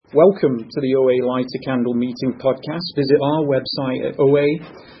Welcome to the OA Light a Candle Meeting podcast. Visit our website at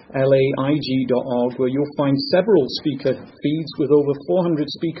oalaig.org, where you'll find several speaker feeds with over 400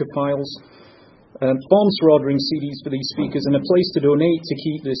 speaker files, forms for ordering CDs for these speakers, and a place to donate to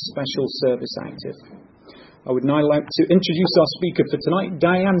keep this special service active. I would now like to introduce our speaker for tonight,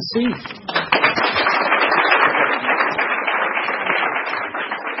 Diane C.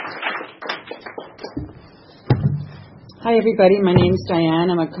 Hi everybody, my name's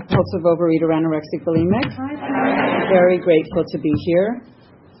Diane. I'm a compulsive overeater, anorexic, bulimic. Hi. Very grateful to be here.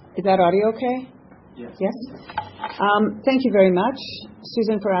 Is that audio okay? Yes. Thank you very much,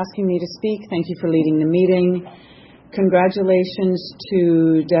 Susan, for asking me to speak. Thank you for leading the meeting. Congratulations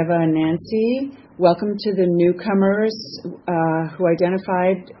to Deva and Nancy. Welcome to the newcomers who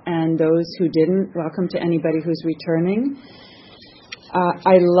identified and those who didn't. Welcome to anybody who's returning.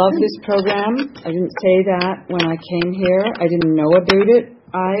 I love this program. I didn't say that when I came here. I didn't know about it.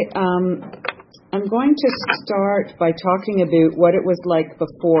 I'm going to start by talking about what it was like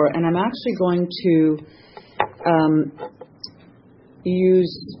before, and I'm actually going to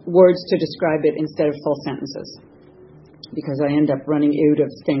use words to describe it instead of full sentences, because I end up running out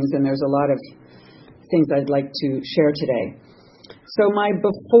of things, and there's a lot of things I'd like to share today. So my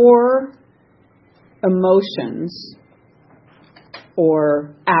before emotions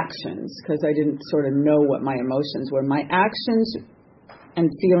or actions, because I didn't sort of know what my emotions were. My actions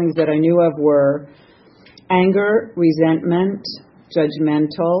and feelings that I knew of were anger, resentment,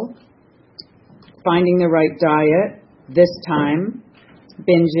 judgmental, finding the right diet, this time,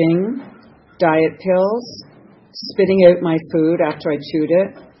 binging, diet pills, spitting out my food after I chewed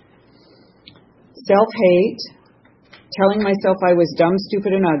it, self-hate, telling myself I was dumb,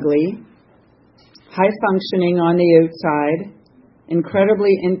 stupid, and ugly, high functioning on the outside,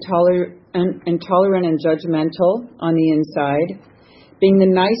 incredibly intolerant and judgmental on the inside, being the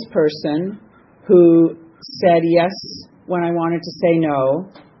nice person who said yes when I wanted to say no,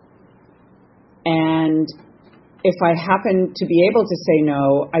 and if I happened to be able to say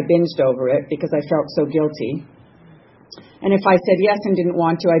no, I binged over it because I felt so guilty, and if I said yes and didn't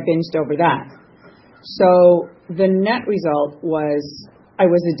want to, I binged over that. So the net result was I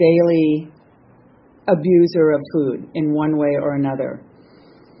was a daily abuser of food in one way or another.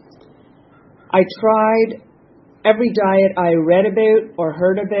 I tried every diet I read about or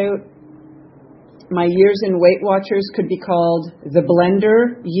heard about. My years in Weight Watchers could be called the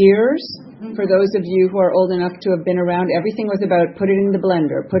blender years. For those of you who are old enough to have been around, everything was about put it in the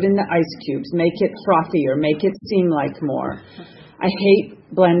blender, put in the ice cubes, make it frothier, make it seem like more. I hate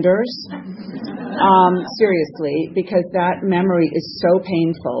blenders, seriously, because that memory is so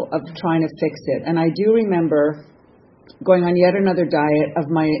painful of trying to fix it. And I do remember going on yet another diet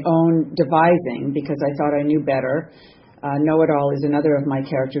of my own devising because I thought I knew better. Know-it-all is another of my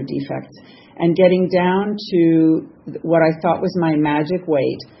character defects. And getting down to what I thought was my magic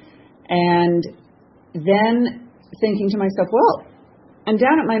weight. And then thinking to myself, well, I'm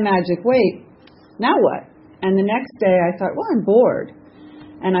down at my magic weight. Now what? And the next day I thought, well, I'm bored.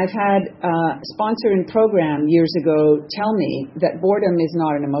 And I've had a sponsor in program years ago tell me that boredom is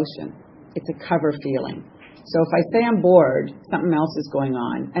not an emotion. It's a cover feeling. So if I say I'm bored, something else is going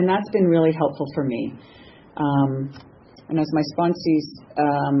on. And that's been really helpful for me. And as my sponsees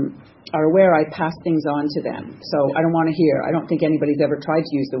are aware, I pass things on to them. So I don't want to hear. I don't think anybody's ever tried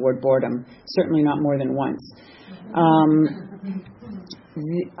to use the word boredom. Certainly not more than once.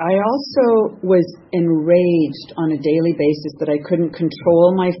 I also was enraged on a daily basis that I couldn't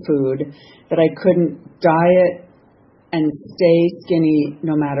control my food, that I couldn't diet and stay skinny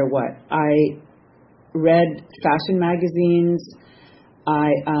no matter what. I read fashion magazines.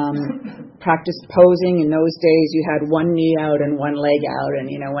 I practiced posing. In those days, you had one knee out and one leg out, and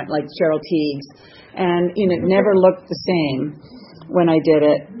went like Cheryl Tiegs, and it never looked the same when I did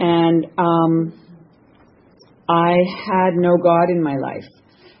it. And I had no God in my life.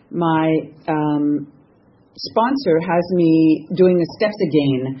 My sponsor has me doing the steps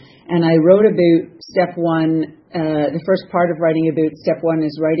again, and I wrote about step one. The first part of writing about step one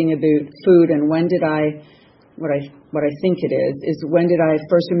is writing about food, and when did I, what I think it is when did I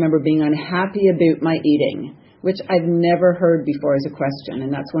first remember being unhappy about my eating, which I've never heard before as a question,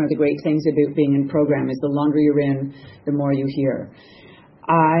 and that's one of the great things about being in program is the longer you're in, the more you hear.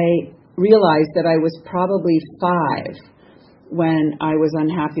 I realized that I was probably 5 when I was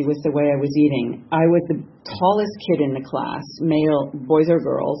unhappy with the way I was eating. I was the tallest kid in the class, male, boys or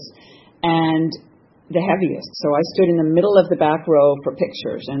girls, and the heaviest. So I stood in the middle of the back row for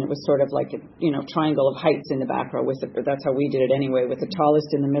pictures, and it was sort of like a triangle of heights in the back row. That's how we did it anyway, with the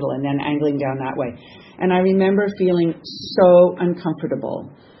tallest in the middle and then angling down that way. And I remember feeling so uncomfortable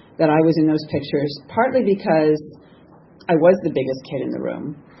that I was in those pictures, partly because I was the biggest kid in the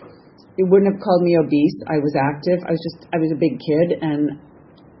room. You wouldn't have called me obese. I was active. I was a big kid, and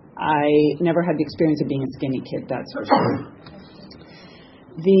I never had the experience of being a skinny kid, that's for sure.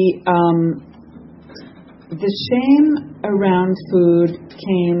 The shame around food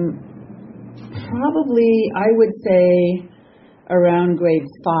came probably, I would say, around grade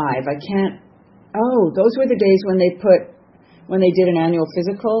 5. Those were the days when they did an annual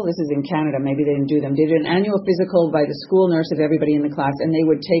physical. This is in Canada, maybe they didn't do them. They did an annual physical by the school nurse of everybody in the class, and they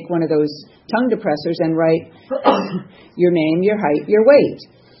would take one of those tongue depressors and write your name, your height, your weight.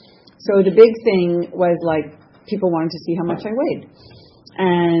 So the big thing was like people wanted to see how much I weighed.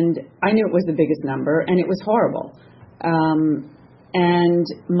 And I knew it was the biggest number, and it was horrible. And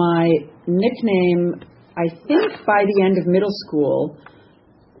my nickname, I think by the end of middle school,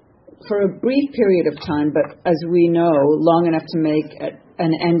 for a brief period of time, but as we know, long enough to make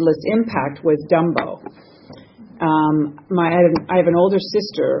an endless impact, was Dumbo. I have an older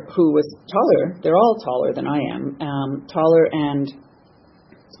sister who was taller. They're all taller than I am, taller and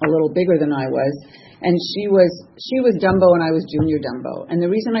a little bigger than I was. And she was Dumbo and I was Junior Dumbo. And the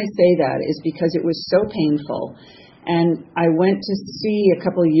reason I say that is because it was so painful. And I went to see a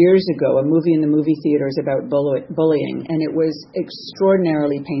couple of years ago a movie in the movie theaters about bullying, and it was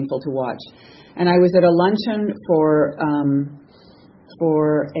extraordinarily painful to watch. And I was at a luncheon for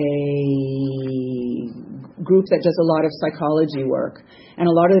a group that does a lot of psychology work, and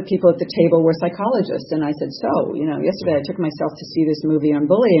a lot of the people at the table were psychologists. And I said, yesterday I took myself to see this movie on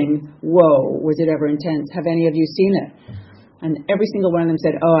bullying. Whoa, was it ever intense? Have any of you seen it? And every single one of them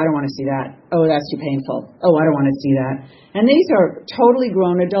said, oh, I don't want to see that. Oh, that's too painful. Oh, I don't want to see that. And these are totally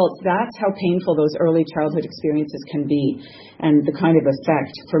grown adults. That's how painful those early childhood experiences can be, and the kind of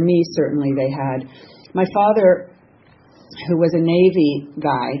effect, for me, certainly they had. My father, who was a Navy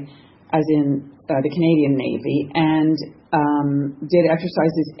guy, as in the Canadian Navy, and did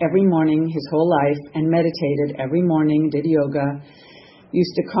exercises every morning his whole life, and meditated every morning, did yoga,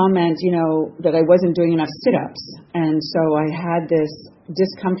 used to comment, that I wasn't doing enough sit-ups. And so I had this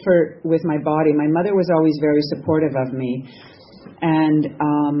discomfort with my body. My mother was always very supportive of me. And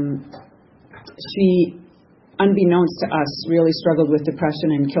she, unbeknownst to us, really struggled with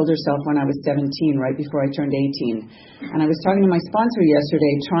depression and killed herself when I was 17, right before I turned 18. And I was talking to my sponsor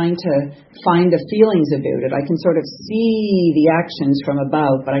yesterday, trying to find the feelings about it. I can sort of see the actions from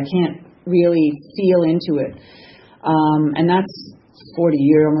above, but I can't really feel into it. And that's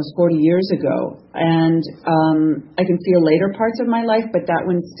almost 40 years ago. And I can feel later parts of my life, but that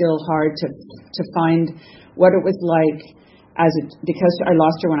one's still hard to find what it was like because I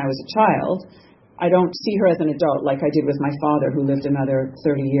lost her when I was a child. I don't see her as an adult like I did with my father, who lived another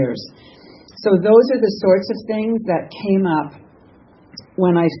 30 years. So those are the sorts of things that came up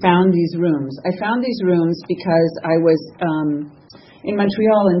when I found these rooms. I found these rooms because I was in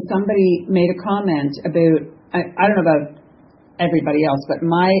Montreal, and somebody made a comment about, I don't know about everybody else, but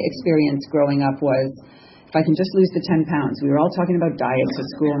my experience growing up was, if I can just lose the 10 pounds. We were all talking about diets at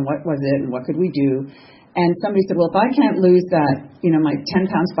school and what was it and what could we do. And somebody said, well, if I can't lose that, my 10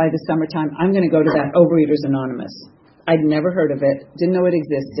 pounds by the summertime, I'm going to go to that Overeaters Anonymous. I'd never heard of it, didn't know it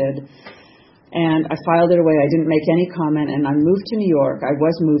existed. And I filed it away. I didn't make any comment, and I moved to New York. I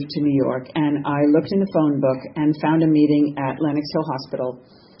was moved to New York, and I looked in the phone book and found a meeting at Lenox Hill Hospital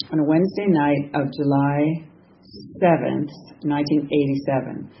on a Wednesday night of July 7th,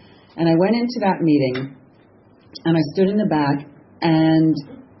 1987. And I went into that meeting, and I stood in the back, and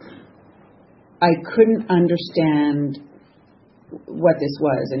I couldn't understand what this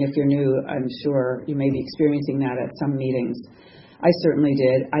was. And if you're new, I'm sure you may be experiencing that at some meetings. I certainly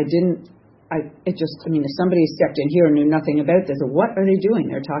did. If somebody stepped in here and knew nothing about this, what are they doing?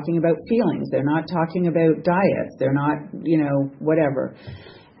 They're talking about feelings. They're not talking about diets. They're not, whatever.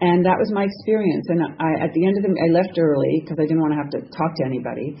 And that was my experience. And at the end of I left early because I didn't want to have to talk to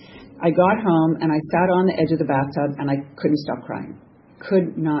anybody. I got home and I sat on the edge of the bathtub and I couldn't stop crying.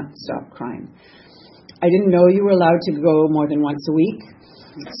 Could not stop crying. I didn't know you were allowed to go more than once a week.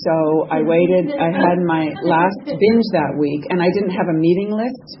 So I waited. I had my last binge that week, and I didn't have a meeting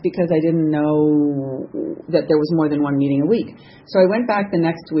list because I didn't know that there was more than one meeting a week. So I went back the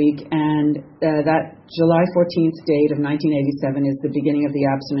next week, and that July 14th date of 1987 is the beginning of the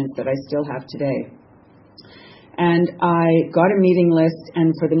abstinence that I still have today. And I got a meeting list,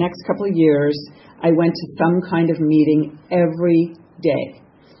 and for the next couple of years, I went to some kind of meeting every day.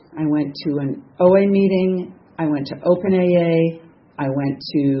 I went to an OA meeting, I went to Open AA, I went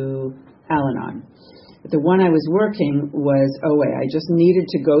to Al-Anon. But the one I was working was OA. I just needed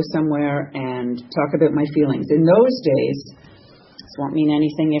to go somewhere and talk about my feelings. In those days, won't mean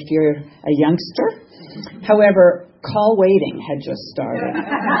anything if you're a youngster. However, call waiting had just started.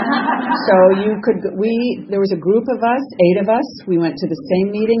 So there was a group of us, 8 of us. We went to the same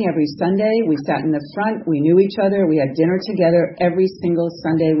meeting every Sunday. We sat in the front. We knew each other. We had dinner together every single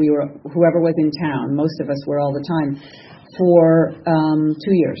Sunday. Whoever was in town, most of us were all the time, for 2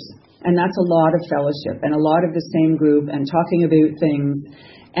 years. And that's a lot of fellowship and a lot of the same group and talking about things.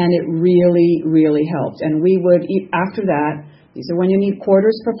 And it really, really helped. And we would, after that, these are when you need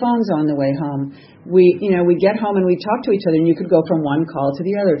quarters for phones on the way home. We'd get home and we'd talk to each other, and you could go from one call to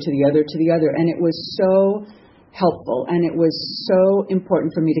the other, to the other, to the other. And it was so helpful, and it was so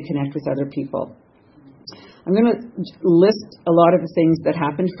important for me to connect with other people. I'm going to list a lot of the things that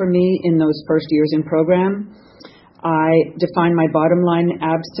happened for me in those first years in program. I define my bottom line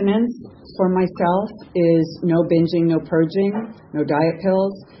abstinence for myself is no binging, no purging, no diet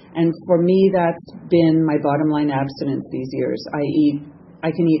pills. And for me, that's been my bottom line abstinence these years.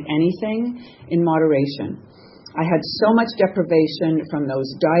 I can eat anything in moderation. I had so much deprivation from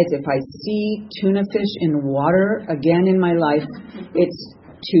those diets. If I see tuna fish in water again in my life, it's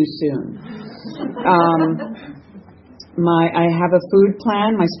too soon. I have a food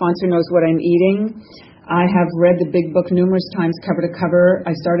plan. My sponsor knows what I'm eating. I have read the big book numerous times, cover to cover.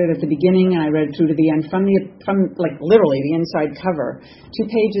 I started at the beginning and I read through to the end from like literally the inside cover, 2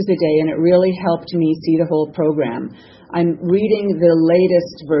 pages a day, and it really helped me see the whole program. I'm reading the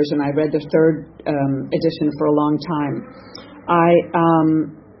latest version. I read the 3rd edition for a long time.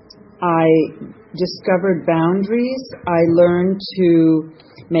 I discovered boundaries. I learned to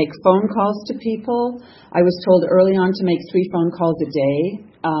make phone calls to people. I was told early on to make 3 phone calls a day,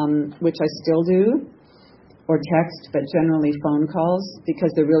 which I still do, or text, but generally phone calls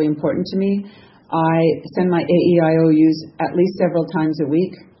because they're really important to me. I send my AEIOUs at least several times a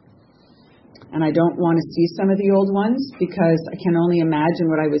week, and I don't want to see some of the old ones because I can only imagine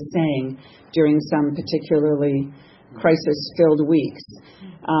what I was saying during some particularly crisis-filled weeks.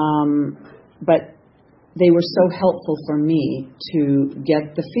 But they were so helpful for me to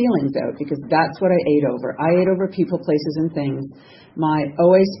get the feelings out because that's what I ate over. I ate over people, places, and things. My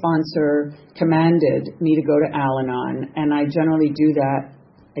OA sponsor commanded me to go to Al-Anon, and I generally do that.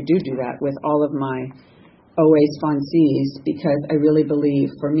 I do that with all of my OA sponsees because I really believe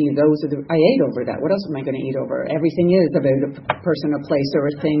for me I ate over that. What else am I going to eat over? Everything is about a person, a place,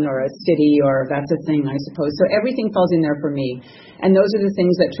 or a thing, or a city, or that's a thing, I suppose. So everything falls in there for me. And those are the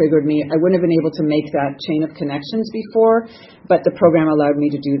things that triggered me. I wouldn't have been able to make that chain of connections before, but the program allowed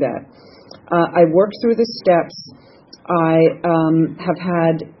me to do that. I worked through the steps. I have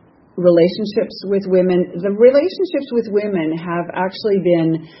had relationships with women. The relationships with women have actually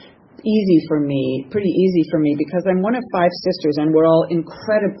been pretty easy for me because I'm one of 5 sisters and we're all 4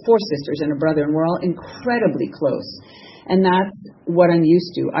 sisters and a brother, and we're all incredibly close. And that's what I'm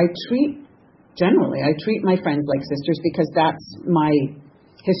used to. I treat my friends like sisters because that's my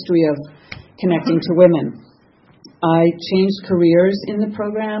history of connecting to women. I changed careers in the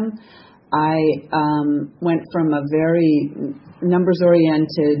program. I went from a very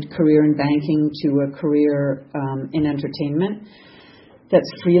numbers-oriented career in banking to a career in entertainment. That's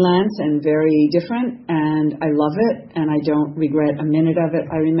freelance and very different, and I love it, and I don't regret a minute of it.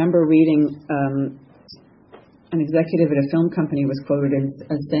 I remember reading an executive at a film company was quoted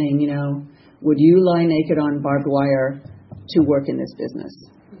as saying, would you lie naked on barbed wire to work in this business?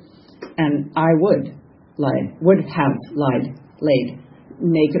 And I would have laid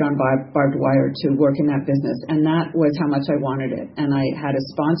naked on barbed wire to work in that business, and that was how much I wanted it. And I had a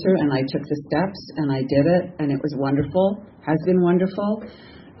sponsor, and I took the steps, and I did it, and it was wonderful, has been wonderful.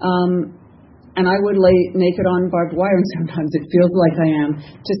 And I would lay naked on barbed wire, and sometimes it feels like I am,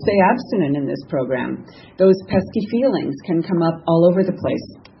 to stay abstinent in this program. Those pesky feelings can come up all over the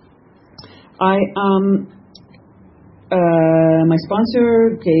place. My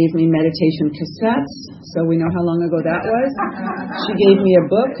sponsor gave me meditation cassettes, so we know how long ago that was. She gave me a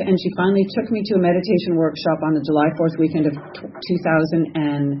book, and she finally took me to a meditation workshop on the July 4th weekend of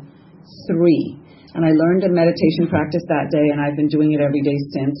 2003. And I learned a meditation practice that day, and I've been doing it every day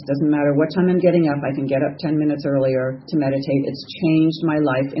since. Doesn't matter what time I'm getting up, I can get up 10 minutes earlier to meditate. It's changed my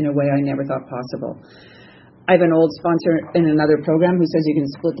life in a way I never thought possible. I have an old sponsor in another program who says you can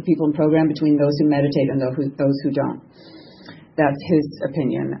split the people in program between those who meditate and those who don't. That's his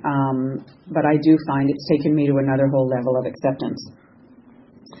opinion. But I do find it's taken me to another whole level of acceptance.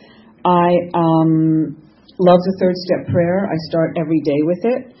 I love the 3rd step prayer. I start every day with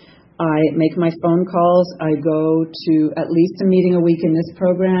it. I make my phone calls. I go to at least a meeting a week in this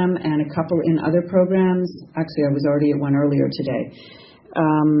program and a couple in other programs. Actually, I was already at one earlier today.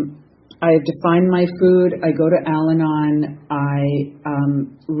 I have defined my food. I go to Al-Anon. I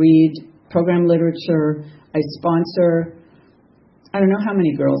read program literature. I sponsor, I don't know how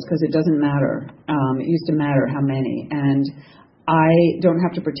many girls, because it doesn't matter. It used to matter how many. And I don't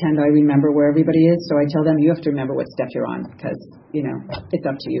have to pretend I remember where everybody is, so I tell them, you have to remember what step you're on, because, it's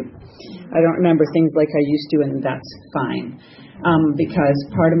up to you. I don't remember things like I used to, and that's fine, because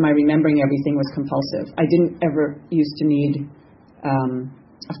part of my remembering everything was compulsive. I didn't ever used to need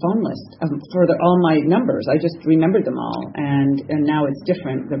a phone list for all my numbers. I just remembered them all, and now it's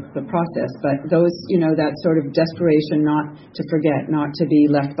different, the process. But those, that sort of desperation not to forget, not to be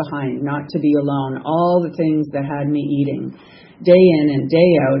left behind, not to be alone, all the things that had me eating day in and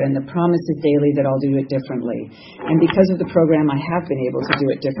day out, and the promises daily that I'll do it differently. And because of the program, I have been able to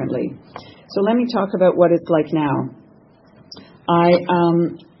do it differently. So let me talk about what it's like now. I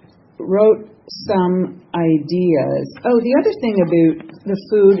wrote some ideas. Oh, the other thing about the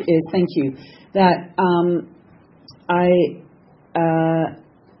food is, thank you, that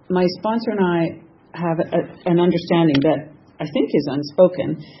my sponsor and I have an understanding that I think is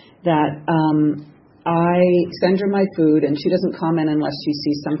unspoken, that I send her my food and she doesn't comment unless she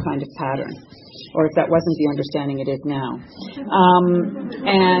sees some kind of pattern. Or if that wasn't the understanding, it is now.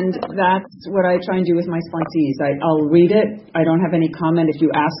 And that's what I try and do with my sponsees. I'll read it. I don't have any comment. If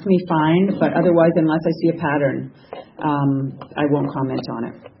you ask me, fine. But otherwise, unless I see a pattern, I won't comment on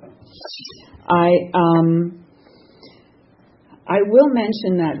it. I will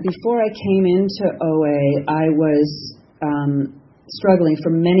mention that before I came into OA, I was struggling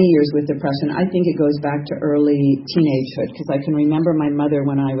for many years with depression. I think it goes back to early teenagehood, because I can remember my mother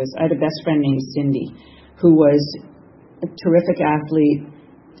when I had a best friend named Cindy, who was a terrific athlete,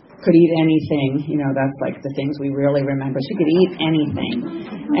 could eat anything. That's like the things we really remember. She could eat anything.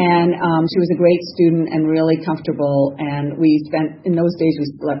 And she was a great student and really comfortable. And we spent, in those days, we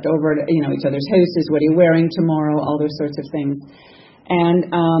slept over at each other's houses. What are you wearing tomorrow? All those sorts of things. And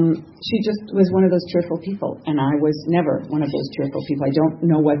she just was one of those cheerful people, and I was never one of those cheerful people. I don't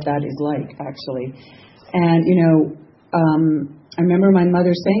know what that is like, actually. And, I remember my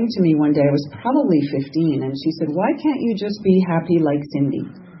mother saying to me one day, I was probably 15, and she said, why can't you just be happy like Cindy?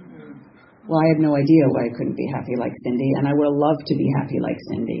 Well, I had no idea why I couldn't be happy like Cindy, and I would have loved to be happy like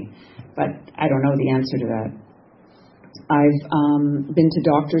Cindy, but I don't know the answer to that. I've been to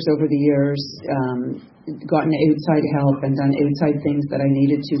doctors over the years, gotten outside help and done outside things that I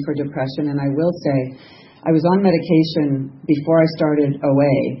needed to for depression. And I will say, I was on medication before I started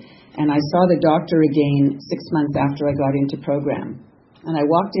OA, and I saw the doctor again 6 months after I got into program. And I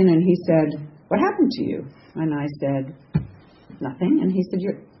walked in and he said, what happened to you? And I said, nothing. And he said,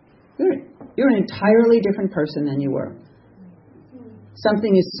 you're an entirely different person than you were.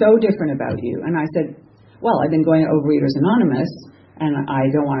 Something is so different about you. And I said, well, I've been going to Overeaters Anonymous, and I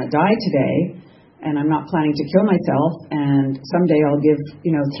don't want to die today, and I'm not planning to kill myself, and someday I'll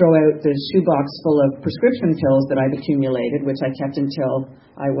throw out the shoebox full of prescription pills that I've accumulated, which I kept until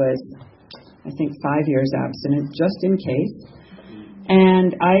I was, I think, 5 years abstinent, just in case.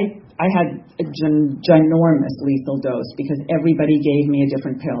 And I had a ginormous lethal dose, because everybody gave me a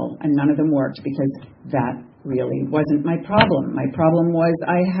different pill, and none of them worked, because that really wasn't my problem. My problem was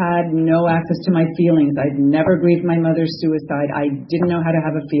I had no access to my feelings. I'd never grieved my mother's suicide. I didn't know how to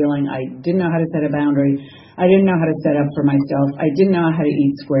have a feeling. I didn't know how to set a boundary. I didn't know how to set up for myself. I didn't know how to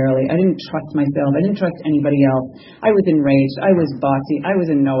eat squarely. I didn't trust myself. I didn't trust anybody else. I was enraged. I was bossy. I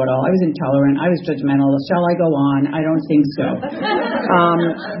was a know-it-all. I was intolerant. I was judgmental. Shall I go on? I don't think so.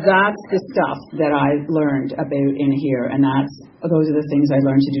 That's the stuff that I learned about in here, and those are the things I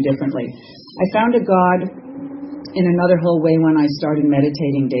learned to do differently. I found a God in another whole way when I started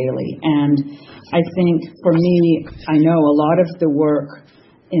meditating daily. And I think for me, I know a lot of the work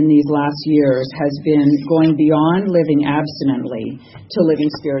in these last years has been going beyond living abstinently to living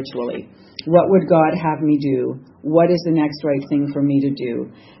spiritually. What would God have me do? What is the next right thing for me to do?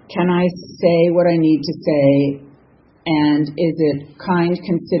 Can I say what I need to say? And is it kind,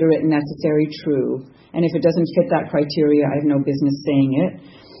 considerate, necessary, true? And if it doesn't fit that criteria, I have no business saying it.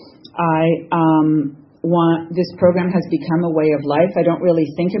 This program has become a way of life. I don't really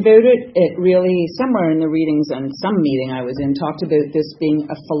think about it. It really, somewhere in the readings and some meeting I was in, talked about this being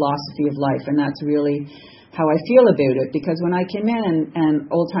a philosophy of life, and that's really how I feel about it. Because when I came in and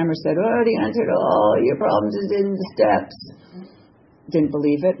old timers said, the answer to all your problems is in the steps. Didn't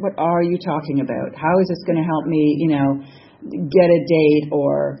believe it. What are you talking about? How is this going to help me, get a date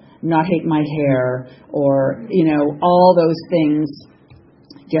or not hate my hair or, all those things,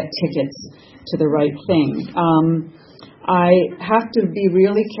 get tickets to the right thing. I have to be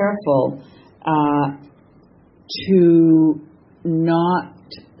really careful to not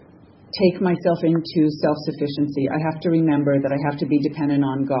take myself into self-sufficiency. I have to remember that I have to be dependent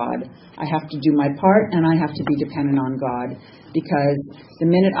on God. I have to do my part, and I have to be dependent on God, because the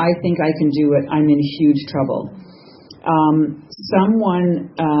minute I think I can do it, I'm in huge trouble.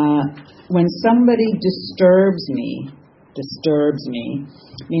 When somebody disturbs me,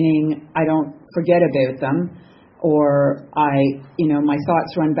 meaning I don't forget about them, or my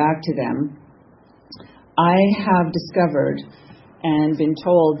thoughts run back to them, I have discovered and been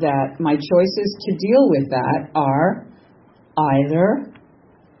told that my choices to deal with that are either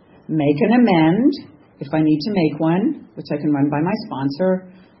make an amend, if I need to make one, which I can run by my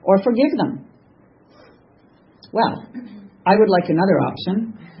sponsor, or forgive them. Well, I would like another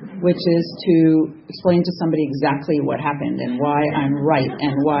option, which is to explain to somebody exactly what happened and why I'm right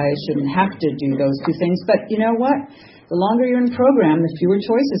and why I shouldn't have to do those two things. But you know what? The longer you're in program, the fewer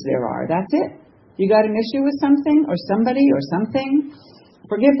choices there are. That's it. You got an issue with something or somebody or something,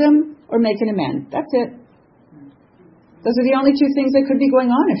 forgive them or make an amend. That's it. Those are the only two things that could be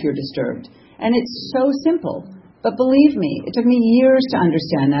going on if you're disturbed. And it's so simple. But believe me, it took me years to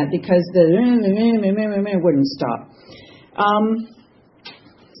understand that, because the wouldn't stop.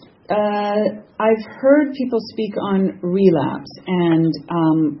 I've heard people speak on relapse, and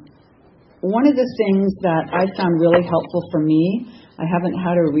one of the things that I found really helpful for me, I haven't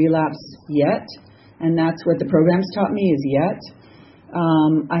had a relapse yet, and that's what the program's taught me is yet.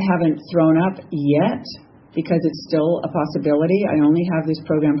 I haven't thrown up yet, because it's still a possibility. I only have this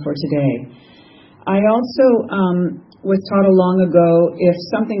program for today. I also was taught long ago, if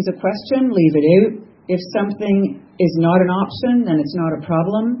something's a question, leave it out. If something is not an option, then it's not a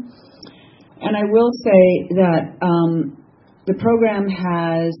problem. And I will say that the program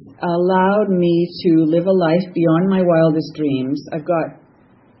has allowed me to live a life beyond my wildest dreams. I've got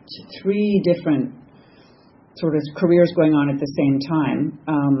 3 different sort of careers going on at the same time,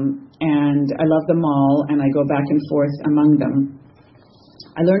 and I love them all, and I go back and forth among them.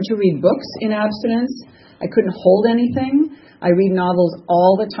 I learned to read books in abstinence. I couldn't hold anything. I read novels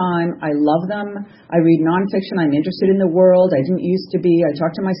all the time. I love them. I read nonfiction. I'm interested in the world. I didn't used to be. I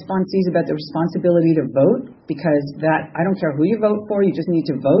talked to my sponsees about the responsibility to vote, because I don't care who you vote for, you just need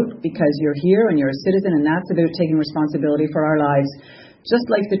to vote because you're here and you're a citizen, and that's about taking responsibility for our lives,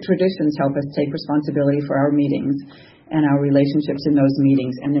 just like the traditions help us take responsibility for our meetings and our relationships in those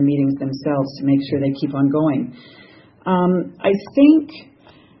meetings and the meetings themselves to make sure they keep on going. I think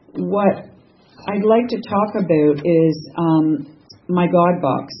what I'd like to talk about is my God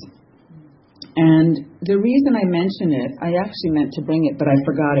box. And the reason I mention it, I actually meant to bring it, but I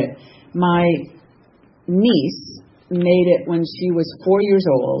forgot it. My niece made it when she was 4 years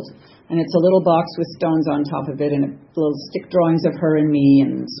old, and it's a little box with stones on top of it and little stick drawings of her and me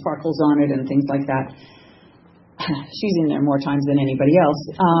and sparkles on it and things like that. She's in there more times than anybody else.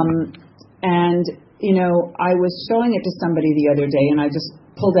 And, I was showing it to somebody the other day, and I just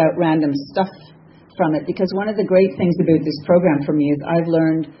pulled out random stuff from it, because one of the great things about this program for me is I've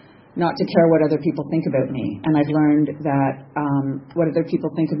learned not to care what other people think about me, and I've learned that what other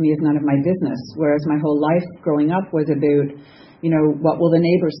people think of me is none of my business, whereas my whole life growing up was about, what will the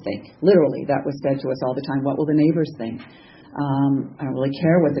neighbors think? Literally, that was said to us all the time, what will the neighbors think? I don't really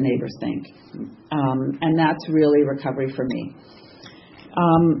care what the neighbors think, and that's really recovery for me.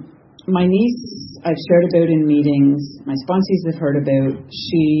 My niece, I've shared about in meetings. My sponsees have heard about.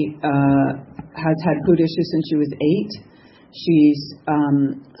 She has had food issues since she was 8. She's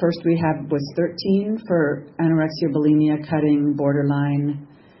first rehab was 13 for anorexia, bulimia, cutting, borderline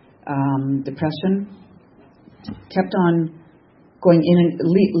depression. Kept on going in and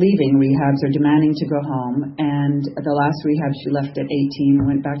leaving rehabs or demanding to go home. And the last rehab she left at 18 and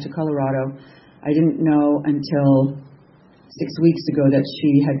went back to Colorado. I didn't know until 6 weeks ago that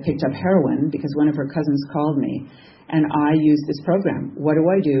she had picked up heroin, because one of her cousins called me, and I used this program. What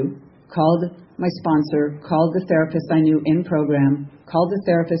do? Called my sponsor, called the therapist I knew in program, called the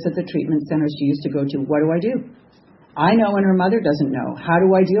therapist at the treatment center she used to go to. What do? I know and her mother doesn't know. How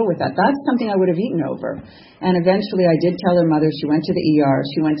do I deal with that? That's something I would have eaten over. And eventually I did tell her mother. She went to the ER.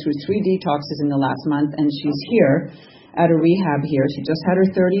 She went through 3 detoxes in the last month, and she's here at a rehab here. She just had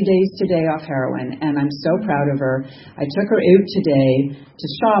her 30 days today off heroin, and I'm so proud of her. I took her out today to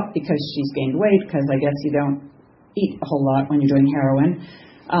shop because she's gained weight, because I guess you don't eat a whole lot when you're doing heroin.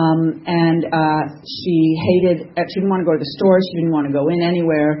 She didn't want to go to the store. She didn't want to go in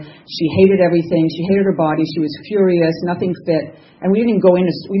anywhere. She hated everything. She hated her body. She was furious. Nothing fit. And we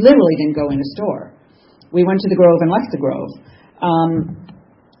literally didn't go in a store. We went to the Grove and left the Grove.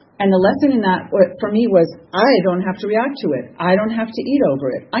 And the lesson in that for me was, I don't have to react to it. I don't have to eat over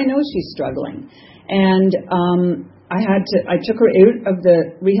it. I know she's struggling. And I took her out of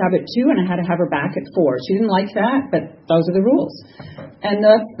the rehab at 2 and I had to have her back at 4. She didn't like that, but those are the rules. And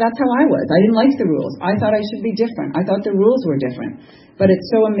that's how I was. I didn't like the rules. I thought I should be different. I thought the rules were different. But it's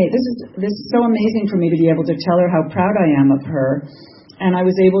so amazing. This is so amazing for me to be able to tell her how proud I am of her. And I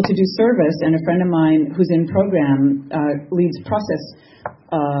was able to do service, and a friend of mine who's in program leads process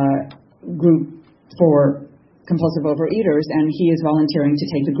group for compulsive overeaters, and he is volunteering to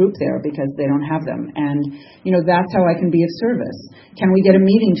take the group there because they don't have them. And, that's how I can be of service. Can we get a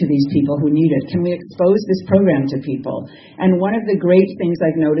meeting to these people who need it? Can we expose this program to people? And one of the great things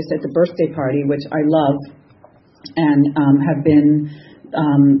I've noticed at the birthday party, which I love and have been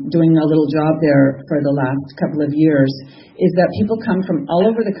doing a little job there for the last couple of years, is that people come from all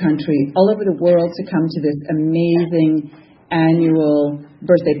over the country, all over the world to come to this amazing annual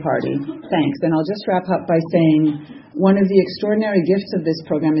birthday party. Thanks. And I'll just wrap up by saying one of the extraordinary gifts of this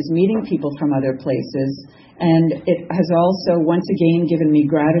program is meeting people from other places. And it has also, once again, given me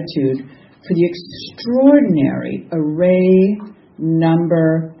gratitude for the extraordinary array,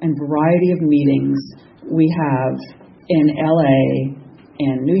 number, and variety of meetings we have in LA,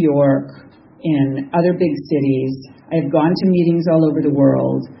 in New York, in other big cities. I've gone to meetings all over the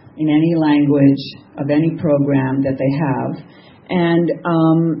world in any language of any program that they have. And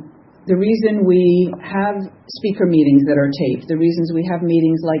the reason we have speaker meetings that are taped, the reasons we have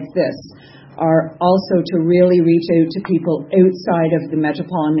meetings like this, are also to really reach out to people outside of the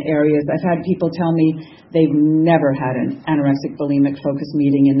metropolitan areas. I've had people tell me they've never had an anorexic bulimic focus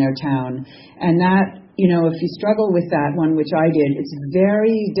meeting in their town. And that, if you struggle with that one, which I did, it's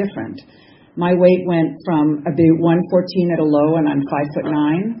very different. My weight went from about 114 at a low, and I'm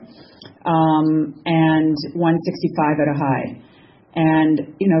 5'9", and 165 at a high.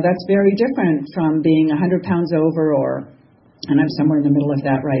 And, that's very different from being 100 pounds over and I'm somewhere in the middle of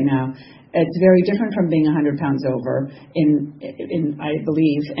that right now. It's very different from being 100 pounds over in I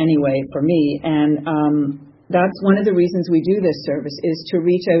believe, anyway, for me. And that's one of the reasons we do this service, is to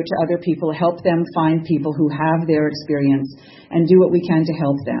reach out to other people, help them find people who have their experience and do what we can to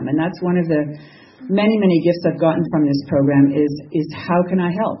help them. And that's one of the many, many gifts I've gotten from this program is how can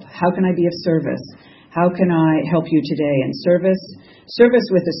I help? How can I be of service? How can I help you today? And service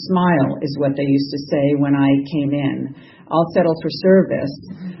with a smile is what they used to say when I came in. I'll settle for service.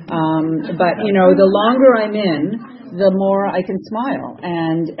 But, the longer I'm in, the more I can smile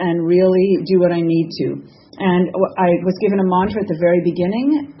and really do what I need to. And I was given a mantra at the very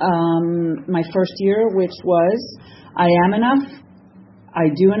beginning, my first year, which was, I am enough, I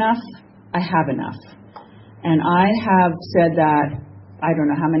do enough, I have enough. And I have said that, I don't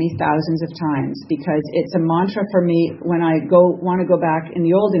know how many thousands of times, because it's a mantra for me when I want to go back in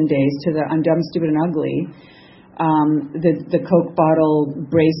the olden days to the I'm dumb, stupid, and ugly, the Coke bottle,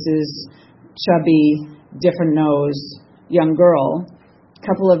 braces, chubby, different nose, young girl. A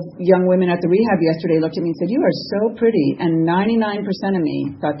couple of young women at the rehab yesterday looked at me and said, "You are so pretty." And 99% of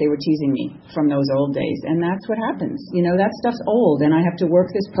me thought they were teasing me from those old days. And that's what happens. That stuff's old. And I have to work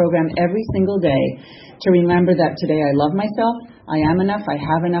this program every single day to remember that today I love myself, I am enough, I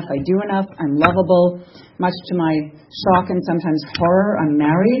have enough, I do enough, I'm lovable. Much to my shock and sometimes horror, I'm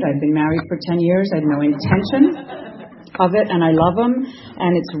married. I've been married for 10 years. I have no intention of it, and I love them.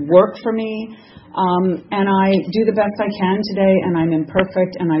 And it's work for me. And I do the best I can today, and I'm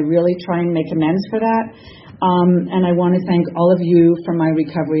imperfect, and I really try and make amends for that. And I want to thank all of you for my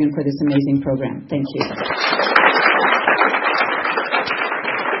recovery and for this amazing program. Thank you.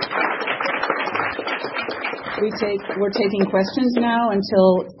 We're taking questions now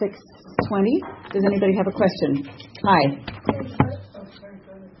until 6:20. Does anybody have a question? Hi.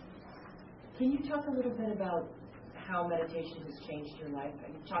 Can you talk a little bit about how meditation has changed your life?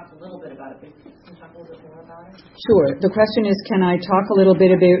 You talked a little bit about it, but can you talk a little bit more about it? Sure. The question is, can I talk a little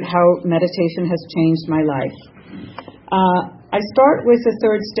bit about how meditation has changed my life? I start with the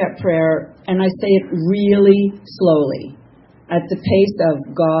third step prayer, and I say it really slowly, at the pace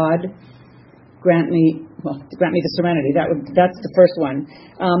of God, grant me the serenity. That's the first one.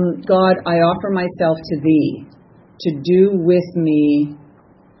 God, I offer myself to Thee, to do with me.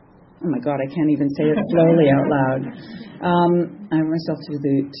 Oh my God, I can't even say it slowly out loud. I offer myself to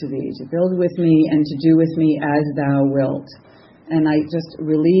Thee, to build with me and to do with me as Thou wilt. And I just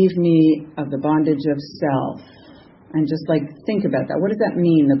relieve me of the bondage of self. And just think about that. What does that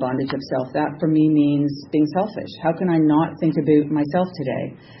mean, the bondage of self? That for me means being selfish. How can I not think about myself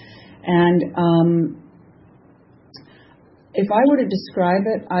today? And if I were to describe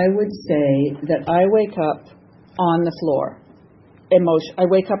it, I would say that I wake up on the floor. I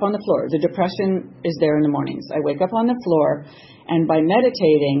wake up on the floor. The depression is there in the mornings. I wake up on the floor, and by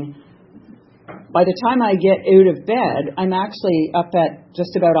meditating, by the time I get out of bed, I'm actually up at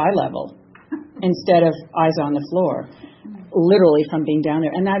just about eye level instead of eyes on the floor, literally from being down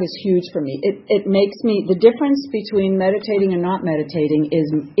there. And that is huge for me. It makes me, the difference between meditating and not meditating is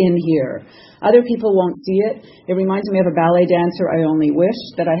in here. Other people won't see it. It reminds me of a ballet dancer. I only wish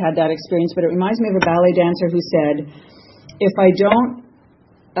that I had that experience, but it reminds me of a ballet dancer who said, if I don't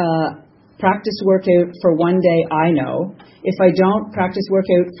practice workout for one day, I know. If I don't practice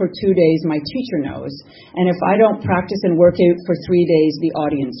workout for 2 days, my teacher knows. And if I don't practice and work out for 3 days, the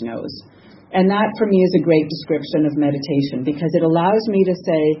audience knows. And that, for me, is a great description of meditation, because it allows me to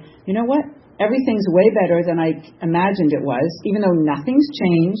say, you know what? Everything's way better than I imagined it was, even though nothing's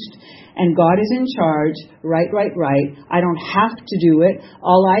changed, and God is in charge, right. I don't have to do it.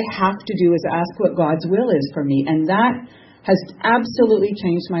 All I have to do is ask what God's will is for me. And that has absolutely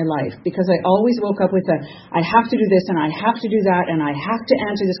changed my life, because I always woke up with I have to do this, and I have to do that, and I have to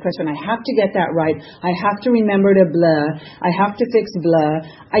answer this question, I have to get that right, I have to remember to blah, I have to fix blah.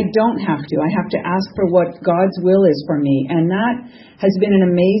 I don't have to. I have to ask for what God's will is for me. And that has been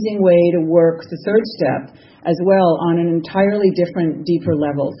an amazing way to work the third step as well on an entirely different, deeper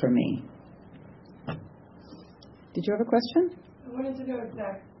level for me. Did you have a question? I wanted to know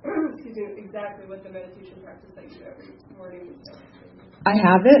exactly what the meditation practice that you do every morning is. I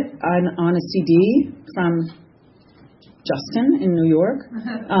have it on a CD from Justin in New York,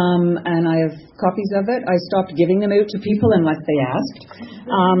 and I have copies of it. I stopped giving them out to people unless they asked.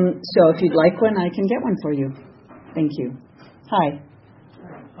 So if you'd like one, I can get one for you. Thank you. Hi.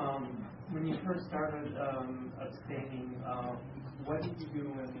 When you first started abstaining, what did you do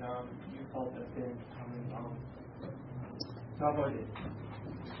when you felt that binge coming on? To avoid it?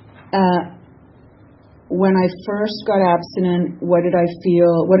 When I first got abstinent, what did I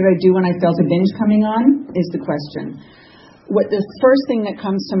do when I felt a binge coming on, is the question. What the first thing that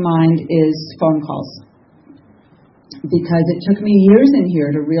comes to mind is phone calls. Because it took me years in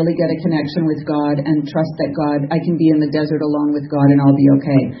here to really get a connection with God and trust that I can be in the desert alone with God and I'll be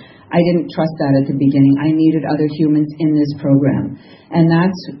okay. I didn't trust that at the beginning. I needed other humans in this program. And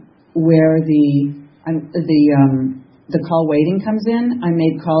that's where the call waiting comes in. I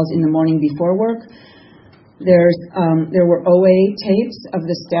made calls in the morning before work. There were OA tapes of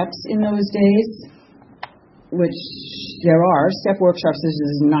the steps in those days, which there are. Step workshops,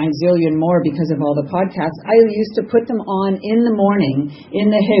 there's 9 zillion more because of all the podcasts. I used to put them on in the morning in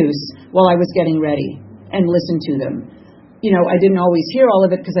the house while I was getting ready and listen to them. You know, I didn't always hear all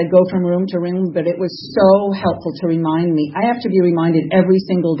of it because I'd go from room to room, but it was so helpful to remind me. I have to be reminded every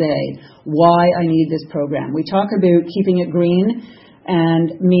single day why I need this program. We talk about keeping it green,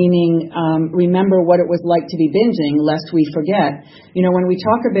 and meaning remember what it was like to be binging, lest we forget. You know, when we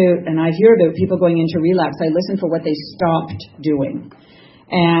talk about, and I hear about people going into relapse, I listen for what they stopped doing.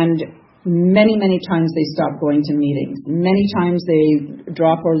 And many times they stop going to meetings. Many times they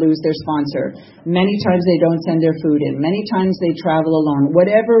drop or lose their sponsor. Many times they don't send their food in. Many times they travel alone.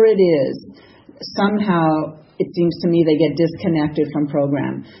 Whatever it is, somehow it seems to me they get disconnected from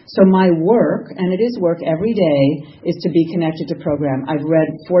program. So my work, and it is work every day, is to be connected to program. I've read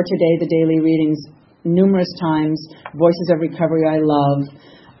For Today, the daily readings, numerous times, Voices of Recovery I love.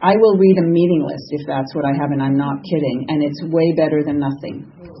 I will read a meeting list if that's what I have, and I'm not kidding. And it's way better than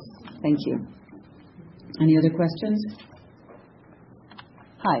nothing. Thank you. Any other questions?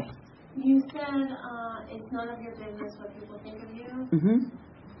 Hi. You said it's none of your business what people think of you. Mm-hmm.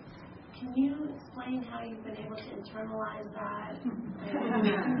 Can you explain how you've been able to internalize that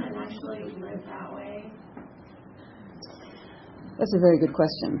and actually live that way? That's a very good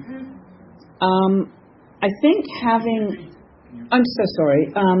question. I think I'm so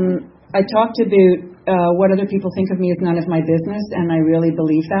sorry. I talked about what other people think of me is none of my business, and I really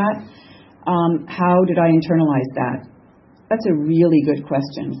believe that. How did I internalize that? That's a really good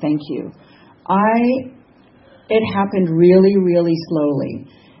question. Thank you. It happened really, really slowly.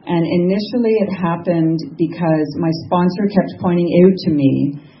 And initially it happened because my sponsor kept pointing out to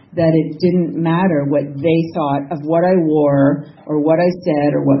me that it didn't matter what they thought of what I wore or what I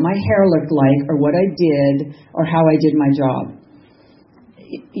said or what my hair looked like or what I did or how I did my job.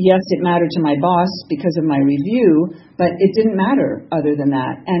 Yes, it mattered to my boss because of my review, but it didn't matter other than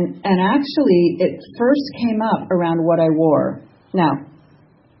that. And actually, it first came up around what I wore. Now,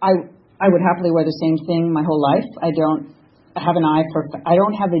 I would happily wear the same thing my whole life. I don't have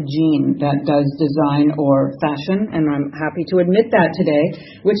a gene that does design or fashion, and I'm happy to admit that today,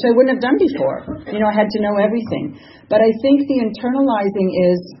 which I wouldn't have done before. You know, I had to know everything. But I think the internalizing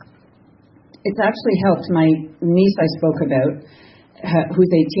it's actually helped. My niece I spoke about, who's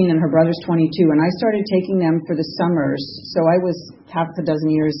 18 and her brother's 22, and I started taking them for the summers. So I was half a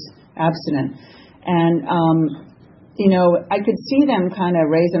dozen years abstinent. And, I could see them kind of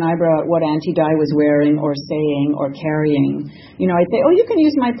raise an eyebrow at what Auntie Di was wearing or saying or carrying. I'd say, oh, you can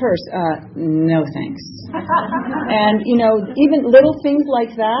use my purse. No, thanks. And, even little things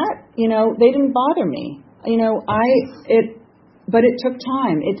like that, they didn't bother me. But it took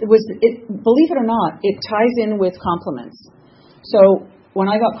time. Believe it or not, it ties in with compliments. So when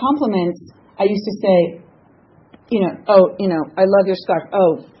I got compliments, I used to say, I love your scarf.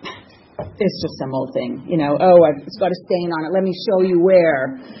 Oh, it's just some old thing. It's got a stain on it. Let me show you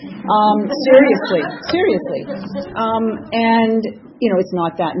where. Seriously. And, it's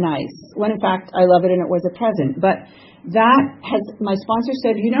not that nice. When in fact, I love it and it was a present. But my sponsor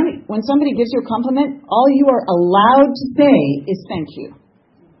said, when somebody gives you a compliment, all you are allowed to say is thank you.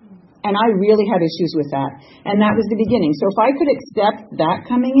 And I really had issues with that. And that was the beginning. So if I could accept that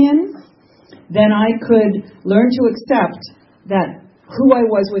coming in, then I could learn to accept that who I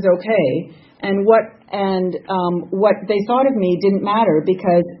was okay, and what they thought of me didn't matter,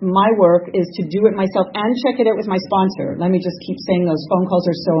 because my work is to do it myself and check it out with my sponsor. Let me just keep saying those phone calls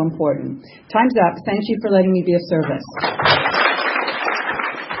are so important. Time's up. Thank you for letting me be of service.